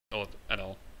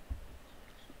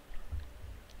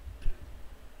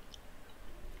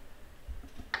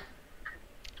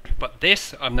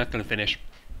this, I'm not gonna finish.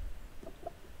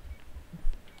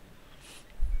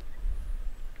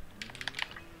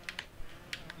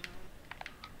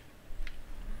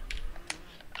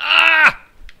 Ah!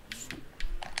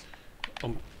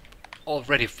 I'm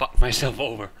already fucked myself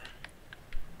over.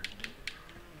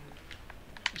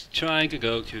 Just trying to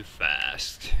go too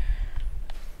fast.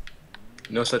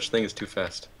 No such thing as too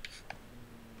fast.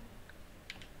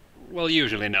 Well,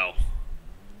 usually no.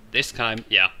 This time,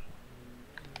 yeah.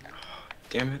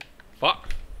 Damn it.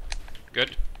 Fuck.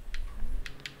 Good.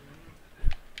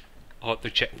 I'll have the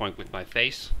checkpoint with my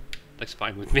face. That's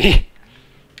fine with me.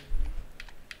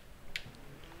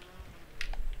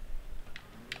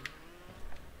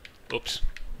 Oops.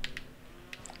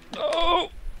 Oh!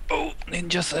 Oh!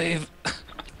 Ninja save!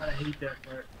 I hate that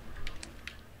part.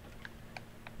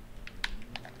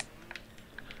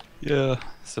 Yeah,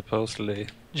 supposedly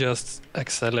just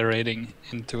accelerating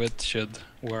into it should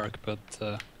work, but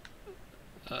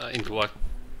Into what?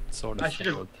 sort I of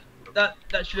should've- failed.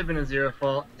 That should have been a zero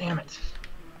fault. Damn it.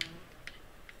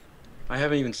 I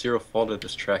haven't even zero faulted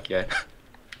this track yet.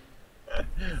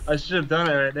 I should have done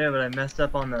it right there, but I messed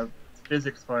up on the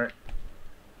physics part.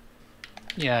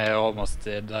 Yeah, I almost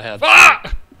did. I had Fuck!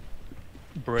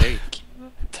 to brake,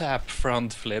 tap,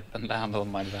 front flip, and land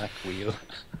on my back wheel.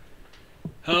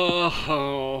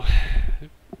 Oh,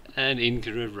 and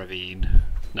into the ravine.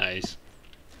 Nice.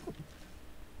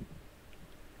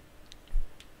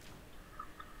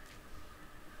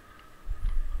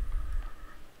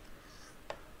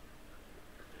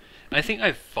 I think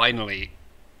I finally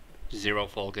zero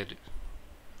faulted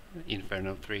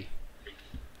Inferno 3.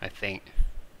 I think.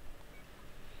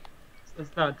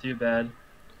 It's not too bad.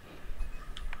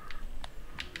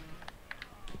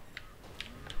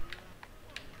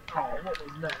 Oh, what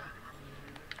was that?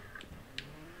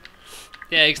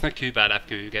 Yeah, it's not too bad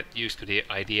after you get used to the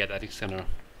idea that it's gonna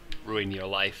ruin your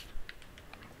life.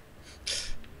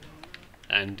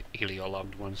 And heal your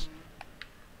loved ones.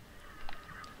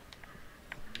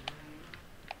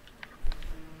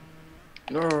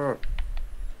 No.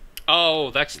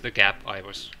 Oh, that's the gap I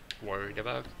was worried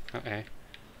about. Okay.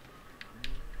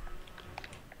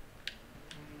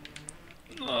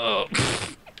 Oh!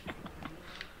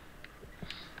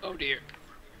 Oh dear.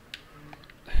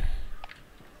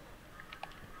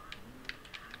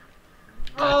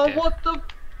 Oh, damn. what the?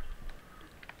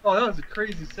 Oh, that was a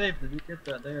crazy save. Did you get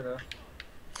that there, though?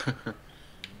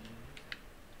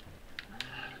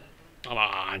 Come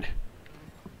on.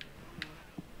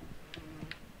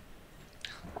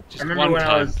 Just I remember one when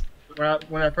time.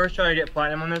 when I first tried to get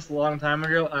platinum on this a long time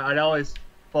ago, I'd always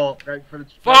fall right for the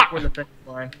Fuck! right before the finish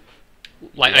line.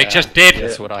 Like I Yeah, just did.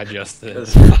 That's what I just did.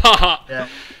 Yeah.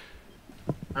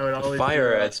 I would always.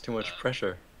 Fire do that. adds too much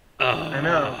pressure. I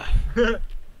know.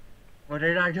 Where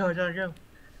did I go? Where did I go?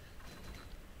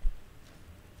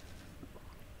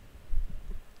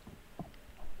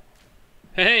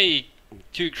 Hey,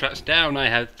 2 tracks down, I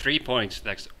have 3 points.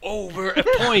 That's over a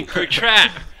point per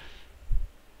track.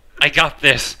 I got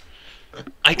this.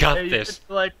 I got Hey, you this. just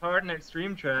like hard and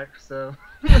extreme track, so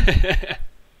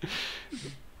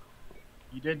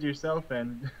you did yourself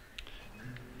in.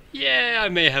 Yeah, I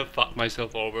may have fucked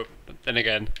myself over, but then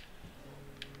again,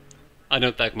 I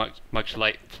don't that much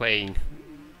like playing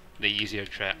the easier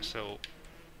track, so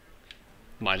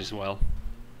might as well.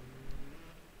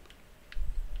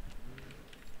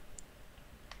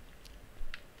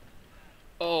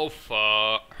 Oh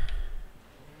fuck.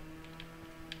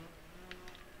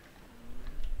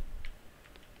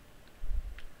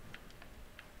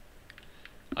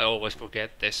 I always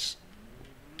forget this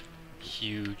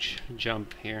huge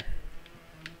jump here.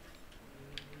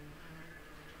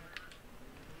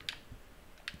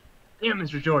 Damn,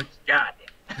 Mr. George. God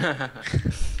damn.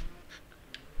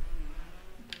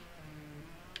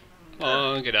 Come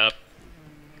on, get up.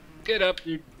 Get up.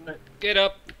 You, Get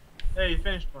up. hey, you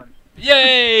finished one.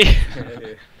 Yay!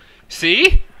 Hey.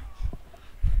 See?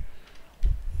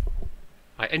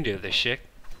 I ended this shit.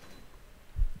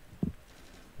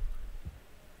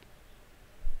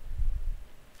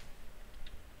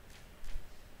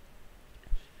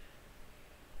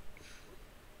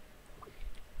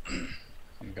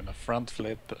 I'm gonna front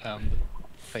flip and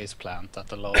face plant at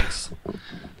the logs.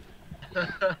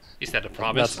 Is that a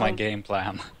promise? That's my game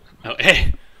plan. Oh,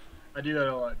 hey. I do that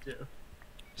a lot too.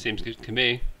 Seems good to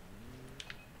me.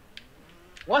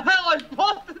 What the hell? I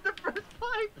busted the first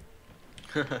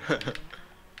pipe!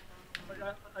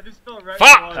 Like, I just fell right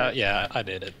Fuck! in the water. Yeah, I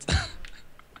did it.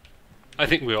 I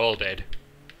think we're all dead.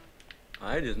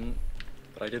 I didn't,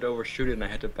 but I did overshoot it and I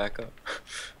had to back up.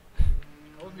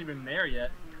 I wasn't even there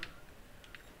yet.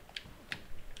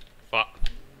 Fuck.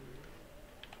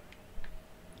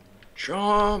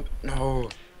 Jump! No.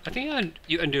 I think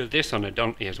you can do this on a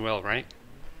donkey as well, right?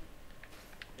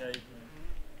 Yeah, you can.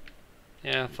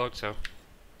 Yeah, I thought so.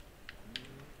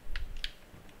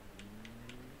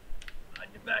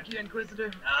 Get back here, Inquisitor.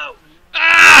 No!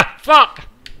 Ah! Fuck!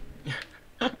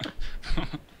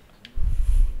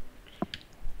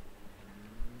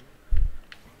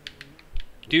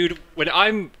 Dude, when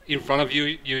I'm in front of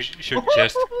you, you should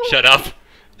just shut up.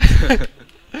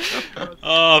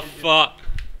 Oh, fuck.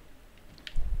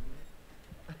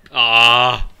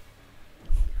 Ah.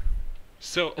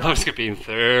 So close to being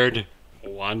third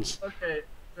once. Okay,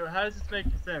 so how does this make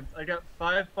sense? I got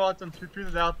 5 thoughts on 2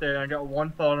 truths out there, and I got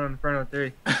 1 thought on Inferno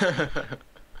 3.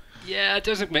 Yeah, it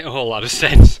doesn't make a whole lot of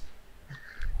sense.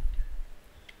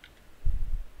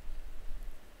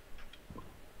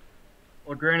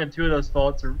 Well, granted, 2 of those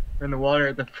thoughts are in the water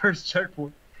at the first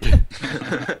checkpoint.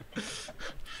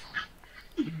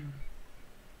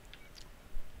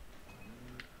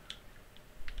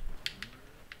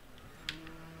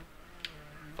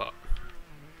 Fuck.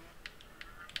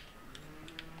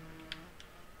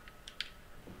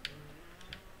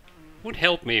 Would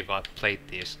help me if I played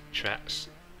these tracks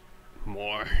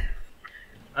more.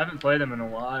 I haven't played them in a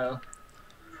while.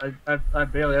 I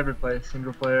barely ever play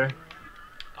single player.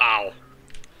 Ow.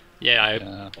 Yeah,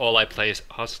 Yeah. all I play is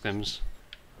Huskums.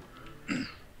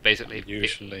 Basically,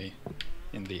 Usually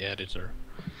in the editor.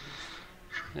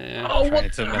 Yeah. Oh, Try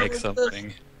what to the hell make is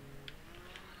something.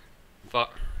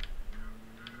 Fuck.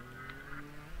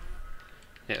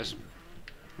 Yes.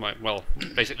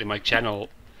 Basically my channel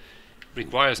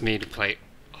requires me to play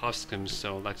Huskums,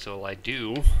 so that's all I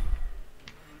do.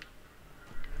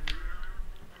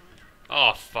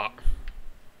 Oh, fuck.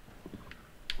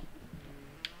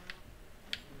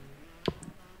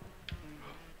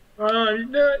 Oh, you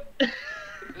know it.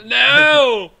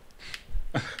 No!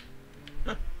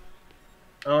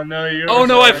 Oh no, you. Oh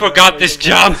no, I forgot this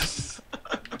jump!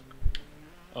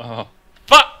 Oh.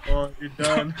 Fuck! Oh, you're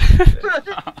done.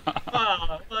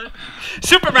 Ah, what?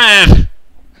 Superman!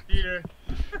 Peter.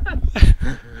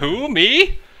 Who,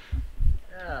 me?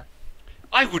 Yeah.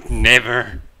 I would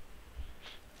never.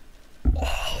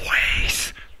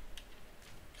 Always.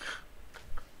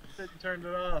 You said you turned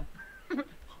it off.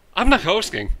 I'm not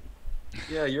hosting.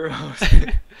 Yeah, you're a host.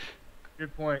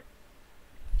 Good point.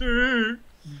 Dude.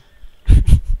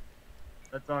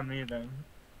 That's on me then.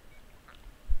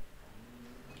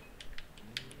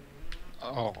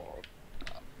 Oh.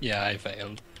 Yeah, I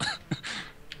failed.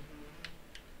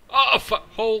 Oh, fuck.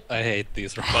 Hold. I hate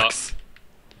these rocks.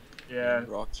 Yeah.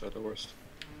 Rocks are the worst.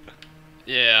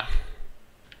 Yeah.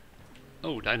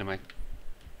 Oh, dynamite.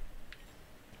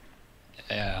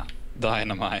 Yeah,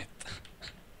 dynamite.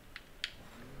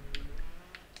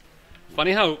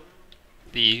 Funny how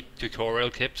the tutorial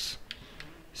tips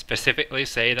specifically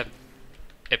say that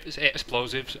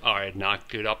explosives are not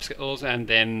good obstacles, and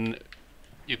then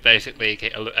you basically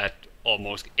get a look at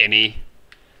almost any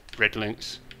Red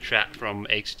Links track from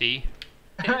HD.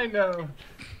 I know.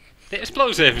 The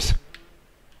explosives!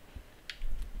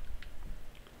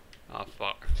 Oh,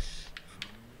 fuck.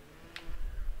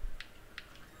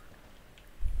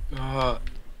 Ah,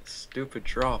 stupid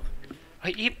drop.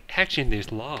 I keep hatching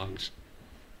these logs.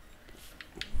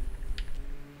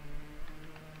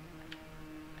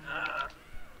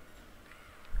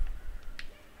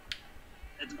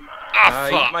 It's mine. Ah,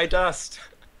 Eat fuck! my dust.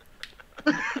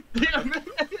 Damn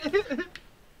it.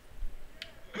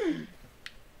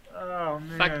 Oh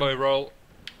man. Back boy roll.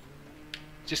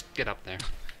 Just get up there.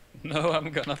 No, I'm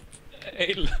gonna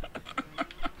fail.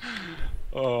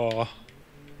 Oh.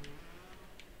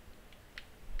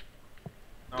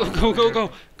 Go, go, go,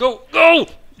 go! Go, go!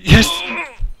 Yes!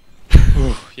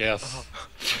 Ooh, yes.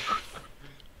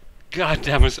 God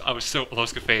damn it, I was so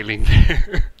close to failing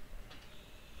there.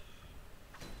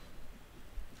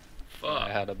 I Fuck.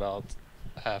 had about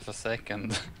half a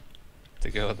second to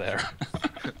go there.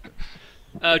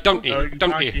 Donkey, Oh,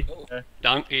 donkey, Yeah.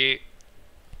 donkey.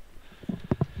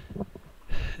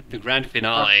 The grand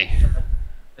finale.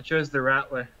 I chose the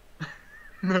Rattler.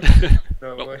 No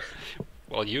Well, way.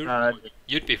 well, Uh,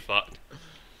 you'd be fucked.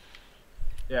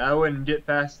 yeah, I wouldn't get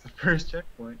past the first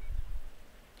checkpoint.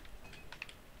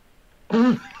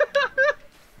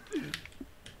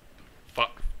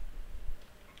 Fuck.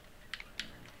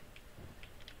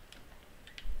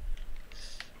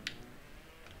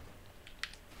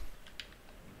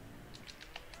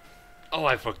 Oh,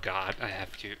 I forgot. I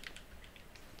have to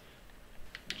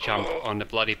jump on the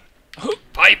bloody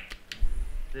pipe.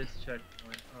 This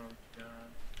checkpoint. Oh god.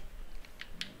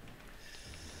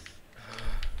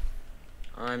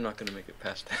 I'm not gonna make it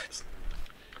past that.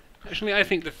 Actually, I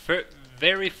think the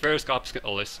very first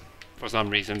obstacle is for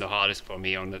some reason the hardest for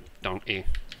me on the donkey.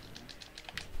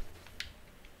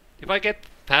 If I get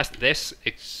past this,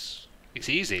 it's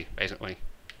easy basically.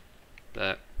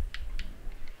 But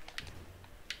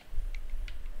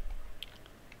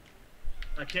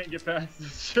I can't get past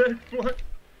this checkpoint.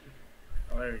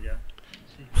 Oh, there we go.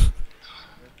 Jeez.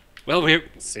 well, we're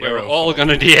Zero all fault.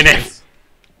 gonna DNF.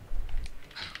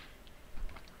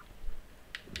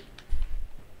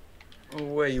 Oh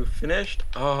wait, you finished?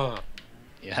 Oh,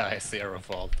 Yeah, I zero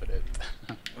fault with it.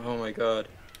 oh my god.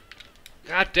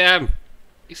 God damn!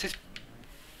 It's his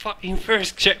fucking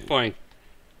first checkpoint.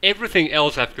 Everything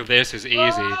else after this is easy.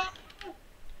 I'm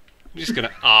just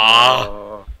gonna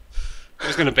Oh. I'm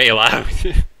just gonna bail out.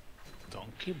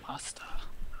 Donkey Master.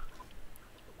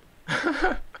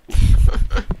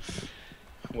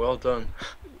 Well done.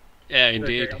 Yeah, Okay,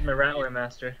 indeed. I'm the Rattler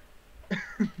Master.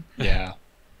 Yeah,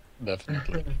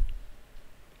 definitely.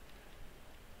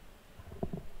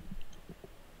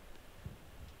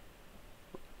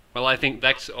 Well, I think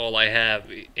that's all I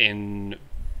have in,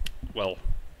 well,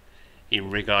 in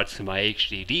regards to my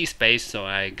HDD space, so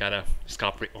I gotta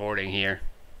stop recording here.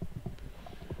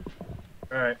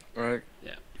 Alright. Alright.